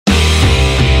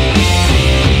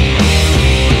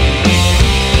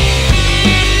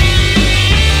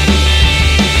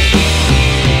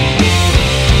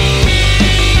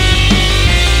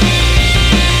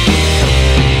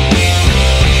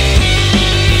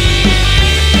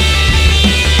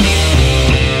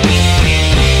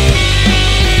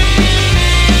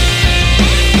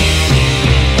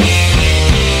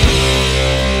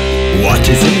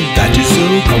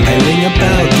thinking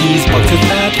about these boxes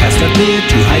that has appeared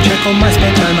to hijack all my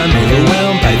spare time. I'm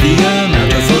overwhelmed by the amount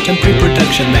of thought and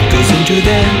pre-production that goes into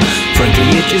them. Frankly,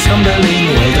 it is humbling.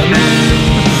 Well done, man.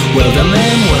 Well done,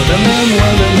 man. Well done, man.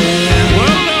 Well done, man.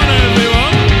 Well done,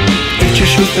 everyone. It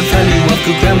just shows the value of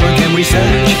good groundwork and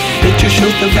research. It just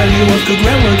shows the value of good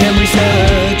groundwork and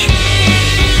research.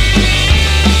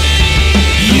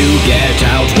 You get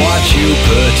out what you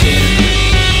put in.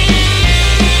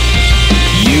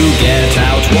 You get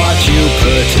out what you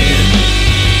put in.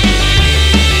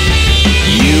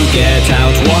 You get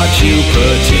out what you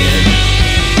put in.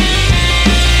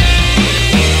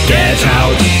 Get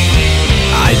out.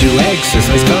 I do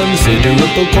exercise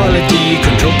considerable quality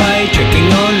control by checking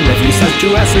on reviews as to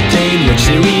ascertain which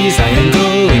series I am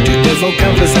going to devote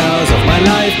countless hours of my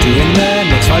life to in the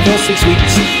next 5 or 6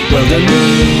 weeks. Well done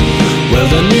me, well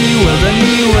done me, well done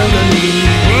me, well done me.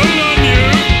 Well done, you.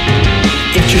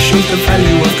 It just shows the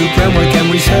value of good groundwork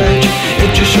and research.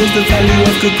 It just shows the value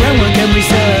of good groundwork and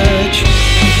research.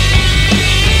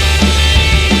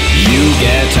 You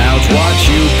get out what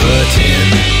you put in.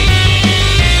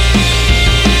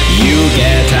 You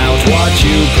get out what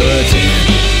you put in.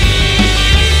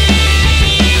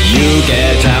 You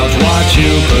get out what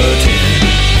you put in.